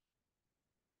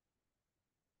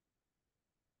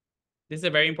 This is a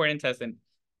very important test, and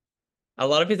a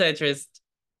lot of physiatrists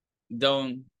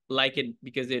don't like it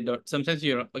because they don't. Sometimes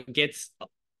it gets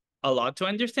a lot to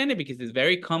understand it because it's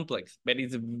very complex, but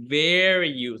it's very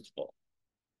useful.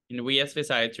 And we as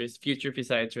physiatrists, future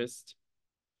physiatrists,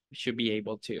 should be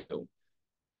able to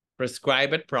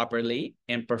prescribe it properly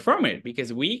and perform it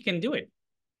because we can do it,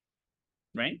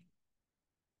 right?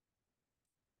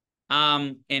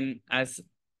 And as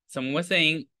someone was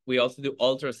saying, we also do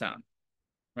ultrasound,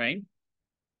 right?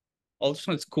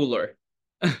 Ultrasound is cooler,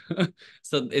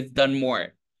 so it's done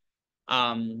more.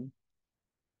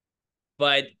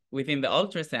 But within the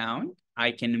ultrasound,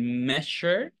 I can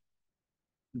measure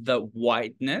the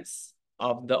wideness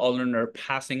of the ulnar nerve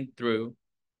passing through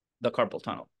the carpal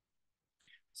tunnel.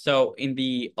 So in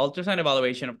the ultrasound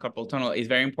evaluation of carpal tunnel, it's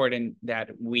very important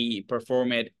that we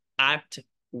perform it at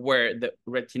where the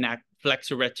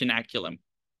flexor retinaculum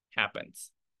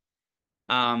happens.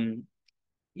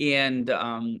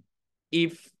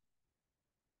 If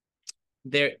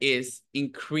there is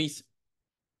increased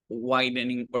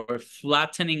widening or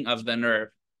flattening of the nerve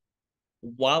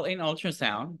while in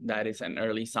ultrasound, that is an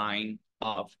early sign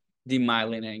of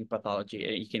demyelinating pathology.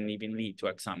 It can even lead to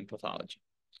axonic pathology,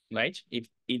 right? If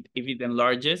it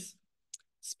enlarges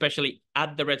especially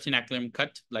at the retinaculum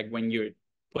cut, like when you're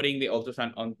putting the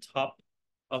ultrasound on top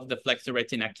of the flexor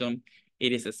retinaculum,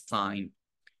 it is a sign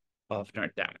of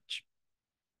nerve damage,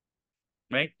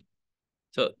 right?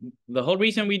 So the whole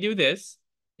reason we do this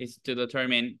is to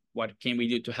determine what can we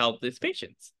do to help these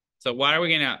patients. So what are we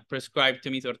gonna prescribe to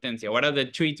Ms. Hortensia? What are the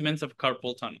treatments of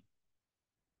carpal tunnel?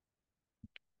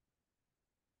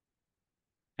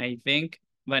 I think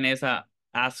Vanessa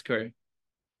asked her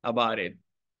about it.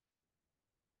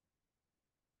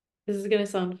 This is gonna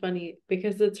sound funny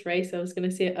because it's rice. I was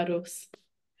gonna say arroz.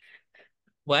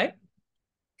 What?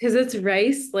 Because it's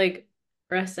rice, like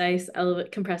rest ice,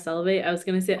 elevate, compress, elevate. I was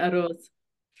gonna say arroz.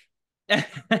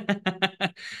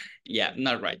 Yeah,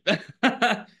 not right.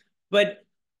 But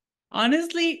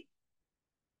honestly,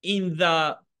 in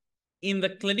the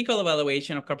clinical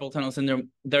evaluation of carpal tunnel syndrome,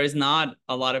 there is not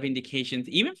a lot of indications,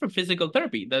 even for physical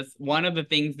therapy. That's one of the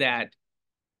things that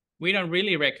we don't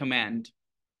really recommend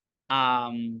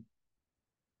for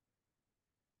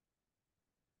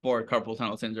carpal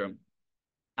tunnel syndrome.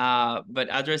 But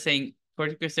addressing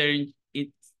corticosteroid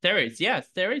steroids, yeah,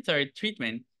 steroids are a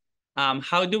treatment.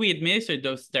 How do we administer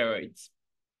those steroids,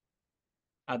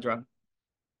 Adra?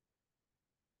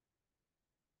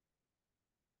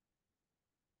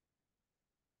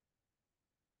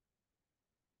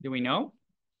 Do we know?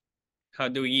 How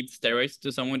do we give steroids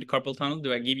to someone with carpal tunnel?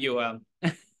 Do I give you a...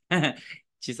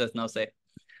 She says no, say.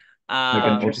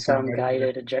 Ultrasound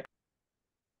guided injection.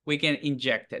 We can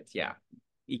inject it, yeah.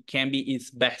 It can be,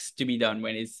 it's best to be done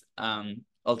when it's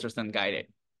ultrasound guided,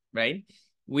 right?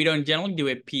 We don't generally do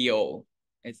a PO.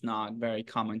 It's not very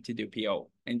common to do PO.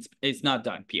 And it's not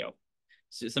done PO.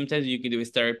 So sometimes you can do a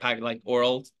steroid pack like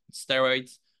oral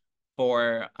steroids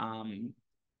for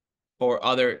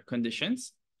other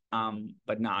conditions,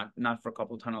 but not for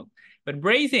carpal tunnel. But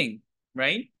bracing,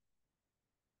 right?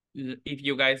 If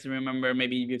you guys remember,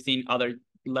 maybe you've seen other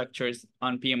lectures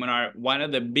on PM&R, one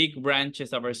of the big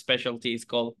branches of our specialty is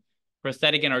called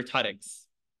prosthetic and orthotics.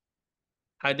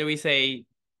 How do we say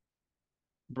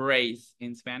brace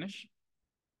in Spanish?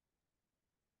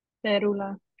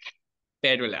 Férula.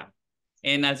 Férula.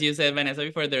 And as you said, Vanessa,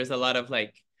 before, there's a lot of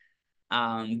like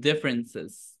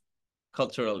differences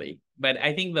culturally, but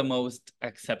I think the most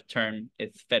accepted term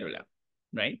is férula,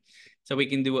 right? So we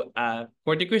can do a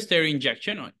corticosteroid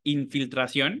injection or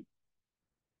infiltración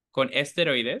con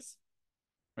esteroides,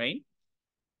 right?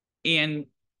 And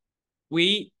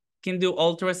we can do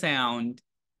ultrasound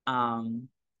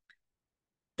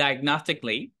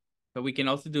diagnostically, but we can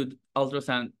also do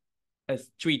ultrasound as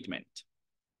treatment,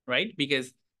 right?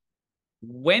 Because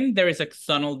when there is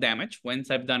axonal damage,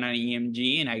 once I've done an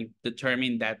EMG and I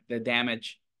determine that the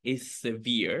damage is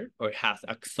severe or has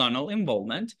axonal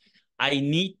involvement, I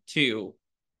need to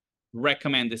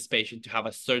recommend this patient to have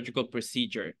a surgical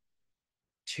procedure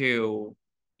to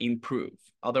improve.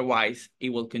 Otherwise, it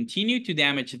will continue to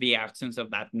damage the axons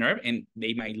of that nerve and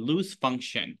they might lose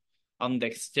function on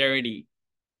dexterity,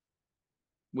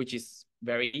 which is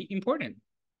very important,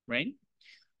 right?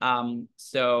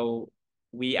 So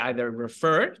we either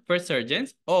refer for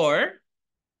surgeons or,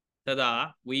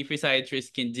 we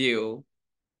physiatrists can do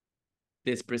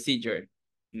this procedure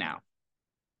now.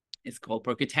 It's called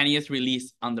percutaneous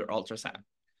release under ultrasound.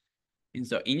 And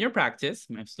so in your practice,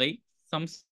 mostly some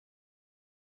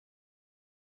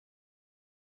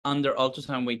under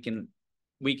ultrasound,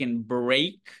 we can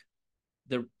break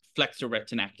the flexor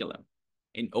retinaculum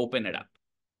and open it up.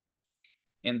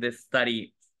 In this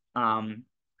study from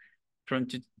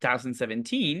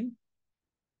 2017,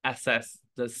 assess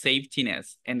the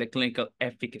safetiness and the clinical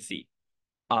efficacy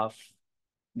of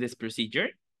this procedure.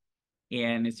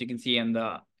 And as you can see in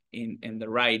the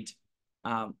right,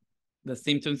 the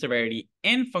symptom severity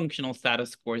and functional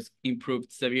status scores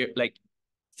improved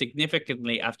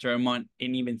significantly after a month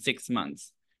and even 6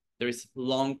 months. There's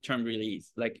long-term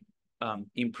release,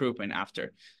 improvement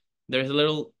after. There's a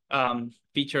little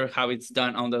feature how it's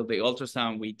done under the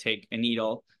ultrasound. We take a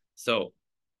needle, so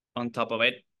on top of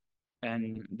it,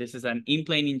 and this is an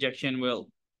in-plane injection.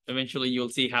 Eventually you'll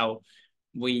see how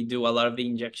we do a lot of the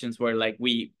injections where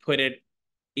we put it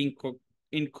in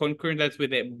concordance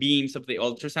with the beams of the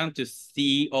ultrasound to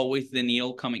see always the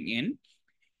needle coming in.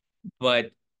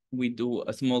 But we do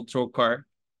a small trocar.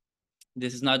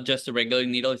 This is not just a regular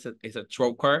needle, it's a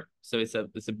trocar. So it's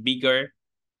a bigger,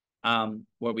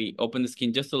 where we open the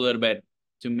skin just a little bit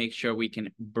to make sure we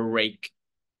can break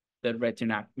the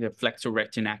flexor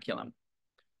retinaculum.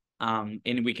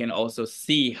 And we can also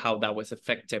see how that was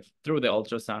effective through the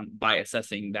ultrasound by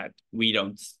assessing that we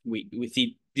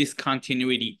see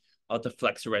discontinuity of the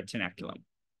flexor retinaculum.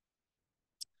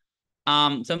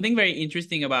 Something very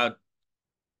interesting about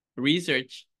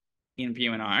research in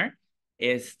PM&R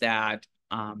is that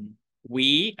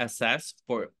we assess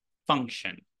for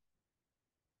function,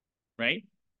 right?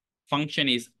 Function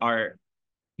is our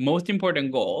most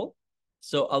important goal.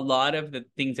 So a lot of the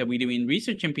things that we do in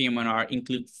research in PM&R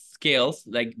include scales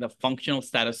like the functional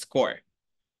status score,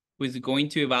 which is going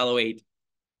to evaluate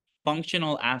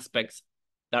functional aspects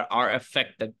that are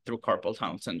affected through carpal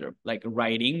tunnel syndrome, like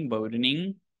writing,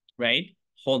 boating, right?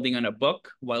 Holding on a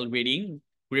book while reading,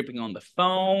 gripping on the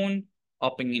phone,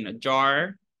 opening a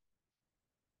jar,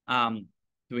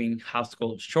 doing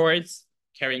household chores,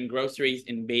 carrying groceries,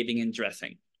 and bathing and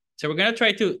dressing. So we're gonna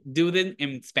try to do them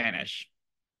in Spanish.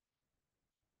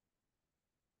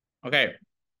 Okay,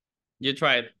 you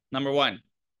try it. Number one,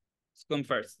 let's go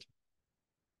first.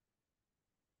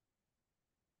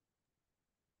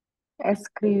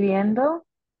 Escribiendo.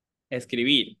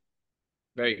 Escribir.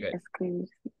 Very good. Escribir.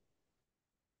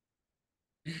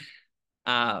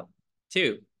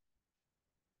 Two.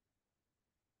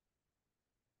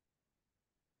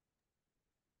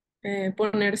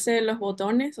 Ponerse los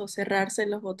botones o cerrarse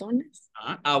los botones.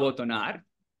 Abotonar,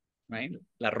 right?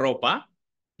 La ropa,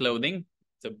 clothing.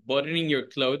 So buttoning your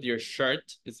clothes, your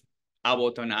shirt is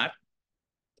abotonar.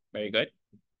 Very good.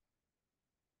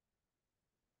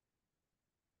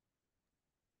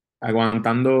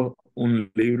 Aguantando un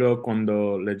libro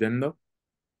cuando leyendo.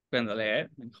 Cuando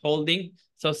leer. Holding,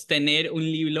 sostener un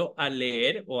libro al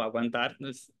leer o aguantar.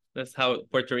 That's how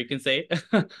Puerto Ricans say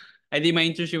it. I did my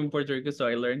internship in Puerto Rico, so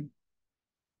I learned.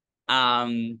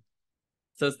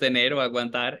 Sostener o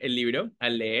aguantar el libro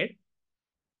al leer.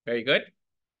 Very good.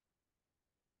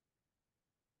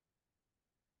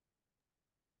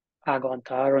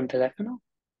 Aguantar un teléfono.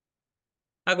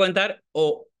 Aguantar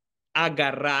o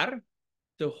agarrar,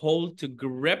 to hold, to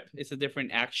grip is a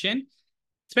different action.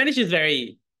 Spanish is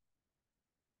very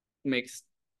mixed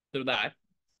through that.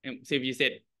 And so if you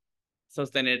said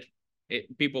sostener,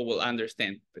 people will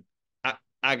understand. But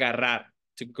agarrar,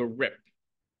 to grip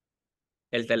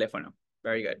el teléfono.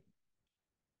 Very good.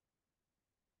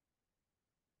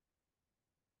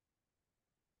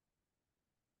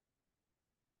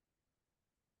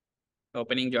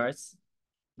 Opening jars.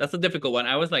 That's a difficult one.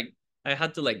 I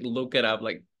had to look it up,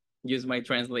 use my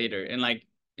translator, and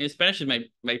in Spanish is my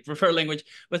preferred language.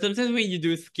 But sometimes when you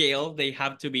do scale, they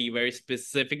have to be very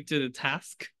specific to the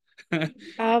task.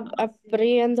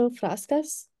 Abriendo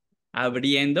frascas.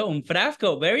 Abriendo un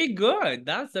frasco. Very good.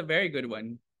 That's a very good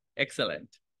one.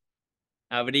 Excellent.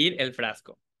 Abrir el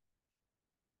frasco.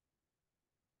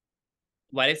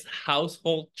 What is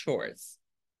household chores?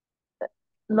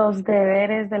 Los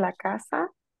deberes de la casa.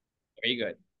 Very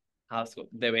good. Household.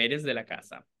 Deberes de la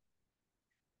casa.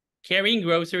 Carrying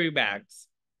grocery bags.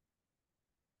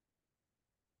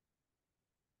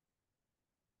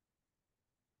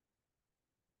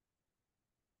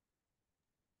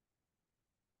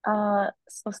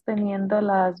 Sosteniendo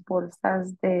las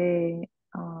bolsas de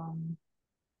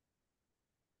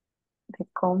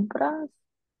compras.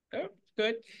 Oh,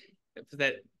 good.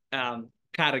 That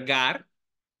cargar,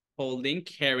 holding,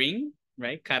 carrying,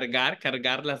 right?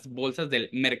 Cargar las bolsas del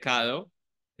mercado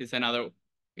is another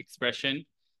expression.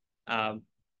 Las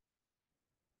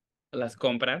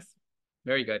compras.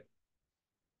 Very good.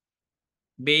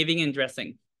 Bathing and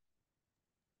dressing.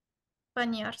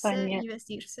 Bañarse y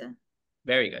vestirse.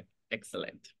 Very good.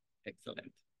 Excellent.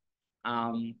 Excellent.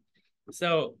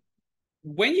 So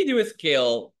when you do a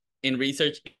scale in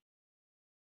research,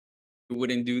 you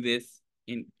wouldn't do this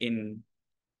in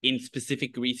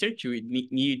specific research. You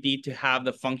need to have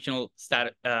the functional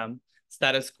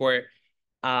status score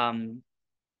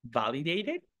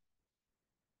validated.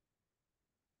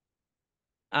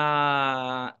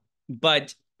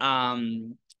 But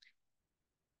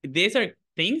these are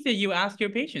things that you ask your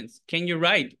patients. Can you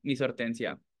write, Miss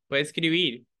Hortensia? ¿Puede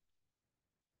escribir?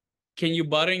 Can you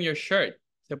button your shirt?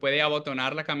 ¿Se puede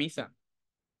abotonar la camisa?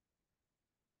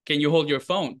 Can you hold your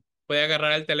phone? ¿Puede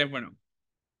agarrar el teléfono?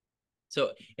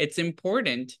 So it's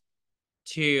important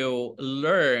to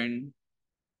learn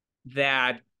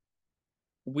that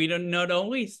we don't not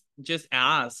always just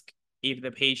ask if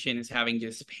the patient is having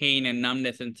just pain and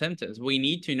numbness and symptoms. We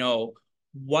need to know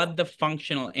what the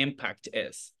functional impact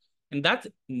is. And that's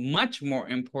much more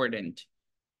important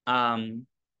than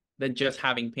just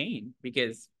having pain,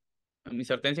 because Ms.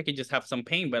 Hortensia can just have some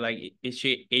pain, but is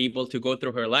she able to go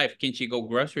through her life? Can she go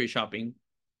grocery shopping?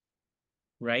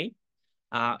 Right?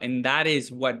 And that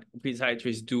is what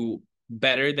physiatrists do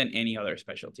better than any other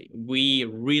specialty. We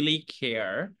really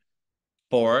care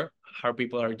for how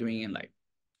people are doing in life.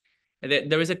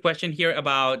 There is a question here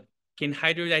about, can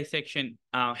hydrodissection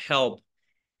help?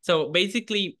 So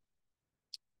basically,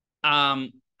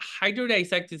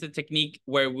 hydrodissect is a technique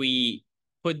where we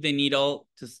put the needle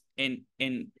in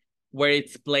where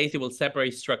it's placed, it will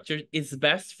separate structures. It's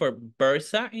best for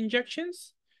bursa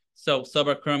injections. So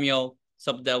subacromial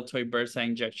subdeltoid bursa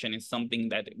injection is something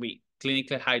that we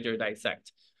clinically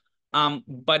hydrodissect.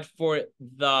 But for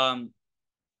the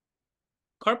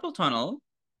carpal tunnel,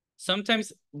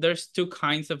 sometimes there's two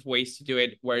kinds of ways to do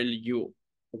it, where you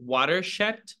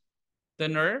watershed the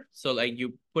nerve. So like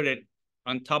you put it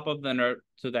on top of the nerve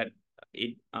so that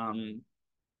it kind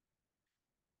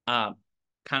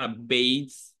of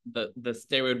bathes the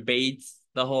steroid bathes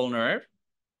the whole nerve.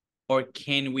 Or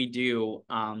can we do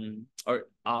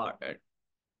or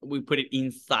we put it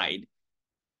inside?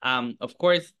 Of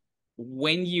course,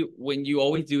 when you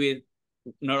always do it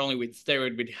not only with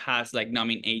steroid, but it has like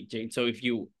numbing agent. So if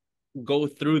you go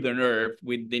through the nerve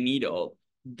with the needle,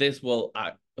 this will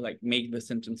like make the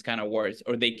symptoms kind of worse,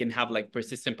 or they can have like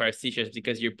persistent paresthesias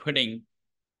because you're putting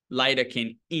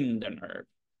lidocaine in the nerve.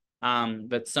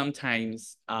 But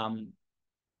sometimes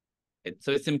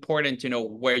so it's important to know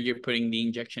where you're putting the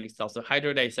injection itself. So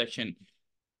hydrodissection,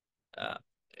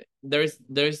 there's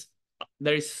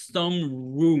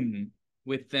some room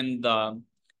within the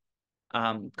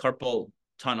carpal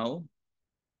tunnel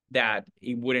that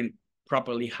it wouldn't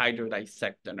properly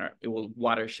hydrodissect the nerve. It will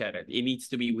watershed it. It needs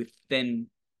to be within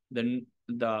the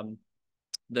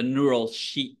neural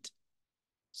sheet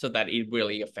so that it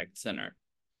really affects the nerve.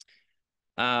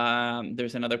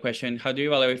 There's another question. How do you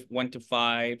evaluate 1 to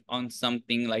 5 on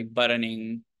something like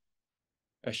buttoning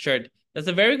a shirt? That's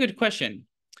a very good question.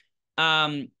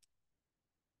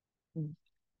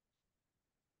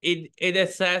 It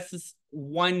assesses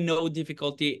 1 no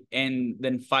difficulty and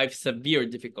then 5 severe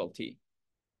difficulty.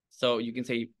 So you can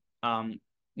say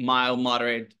mild,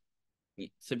 moderate,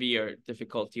 severe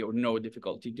difficulty, or no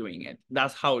difficulty doing it.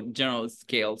 That's how general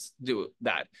scales do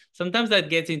that. Sometimes that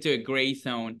gets into a gray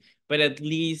zone, but at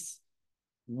least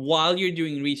while you're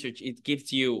doing research, it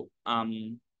gives you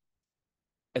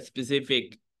a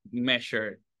specific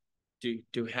measure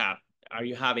to have. Are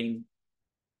you having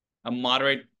a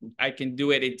moderate, I can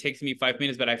do it, it takes me 5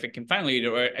 minutes, but I can finally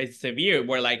do it, or a severe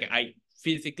where like I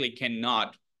physically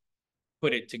cannot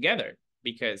put it together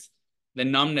because the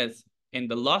numbness and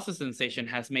the loss of sensation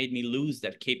has made me lose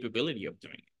that capability of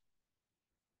doing it.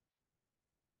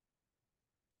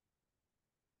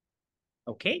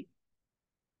 Okay.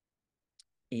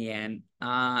 And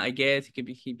I guess it could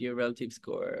be keep your relative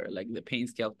score, like the pain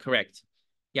scale, correct.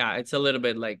 Yeah, it's a little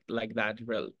bit like that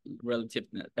relative.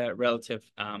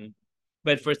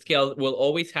 But for scales,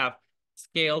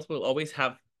 scales will always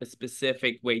have a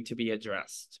specific way to be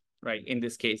addressed, right? In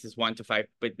this case, it's 1 to 5,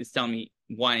 but it's telling me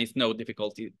 1 is no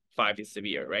difficulty, 5 is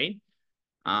severe, right?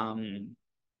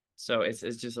 So it's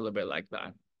just a little bit like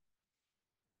that.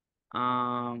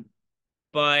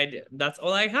 But that's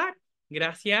all I had.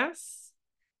 Gracias.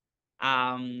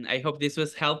 I hope this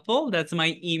was helpful. That's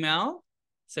my email.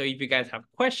 So if you guys have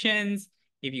questions,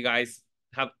 if you guys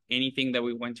have anything that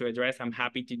we want to address, I'm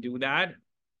happy to do that.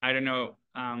 I don't know.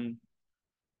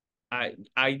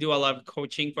 I do a lot of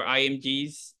coaching for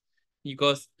IMGs. You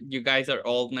guys are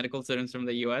all medical students from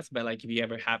the US, but like if you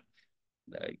ever have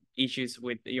issues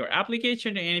with your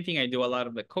application or anything, I do a lot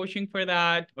of the coaching for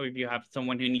that. Or if you have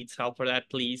someone who needs help for that,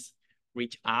 please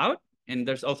reach out. And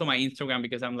there's also my Instagram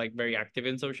because I'm like very active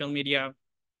in social media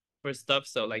for stuff.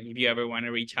 So like if you ever want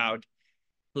to reach out,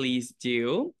 please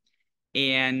do.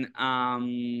 And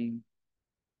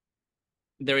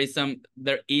there is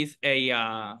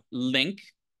a link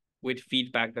with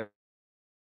feedback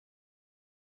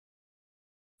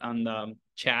on the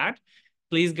chat.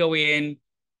 Please go in,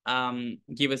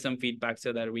 give us some feedback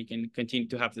so that we can continue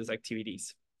to have these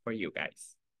activities for you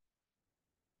guys.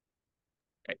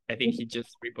 I think he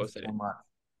just reposted it.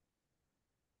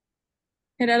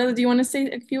 Gerardo, do you want to say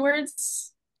a few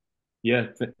words? Yeah,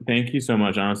 thank you so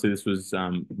much. Honestly, this was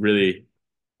really,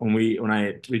 when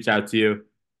I reached out to you,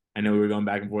 I know we were going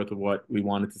back and forth with what we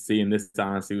wanted to see, and this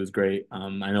honestly was great. I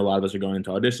know a lot of us are going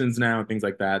into auditions now and things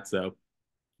like that, so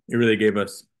it really gave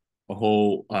us a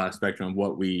whole spectrum of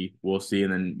what we will see,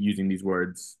 and then using these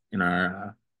words in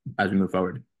our as we move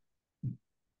forward.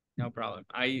 No problem.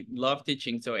 I love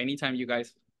teaching, so anytime you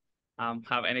guys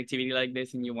have an activity like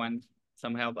this and you want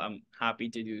some help, I'm happy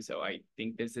to do so. I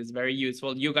think this is very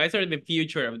useful. You guys are the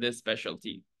future of this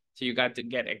specialty. So you got to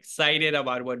get excited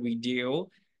about what we do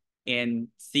and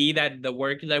see that the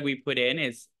work that we put in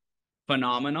is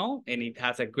phenomenal and it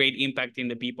has a great impact in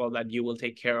the people that you will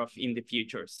take care of in the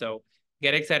future. So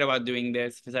get excited about doing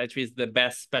this. Physiatry is the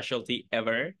best specialty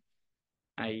ever.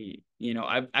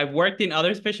 I've worked in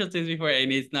other specialties before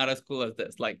and it's not as cool as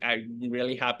this. Like I'm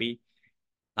really happy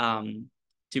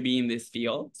to be in this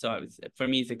field. So for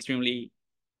me, it's extremely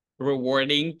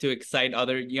rewarding to excite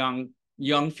other young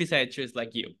physiatrists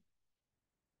like you.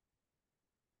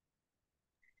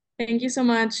 Thank you so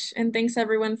much. And thanks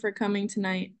everyone for coming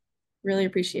tonight. Really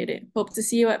appreciate it. Hope to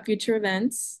see you at future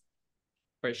events.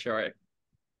 For sure.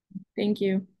 Thank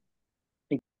you.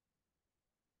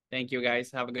 Thank you,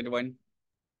 guys. Have a good one.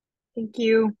 Thank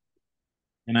you.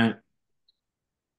 Good night.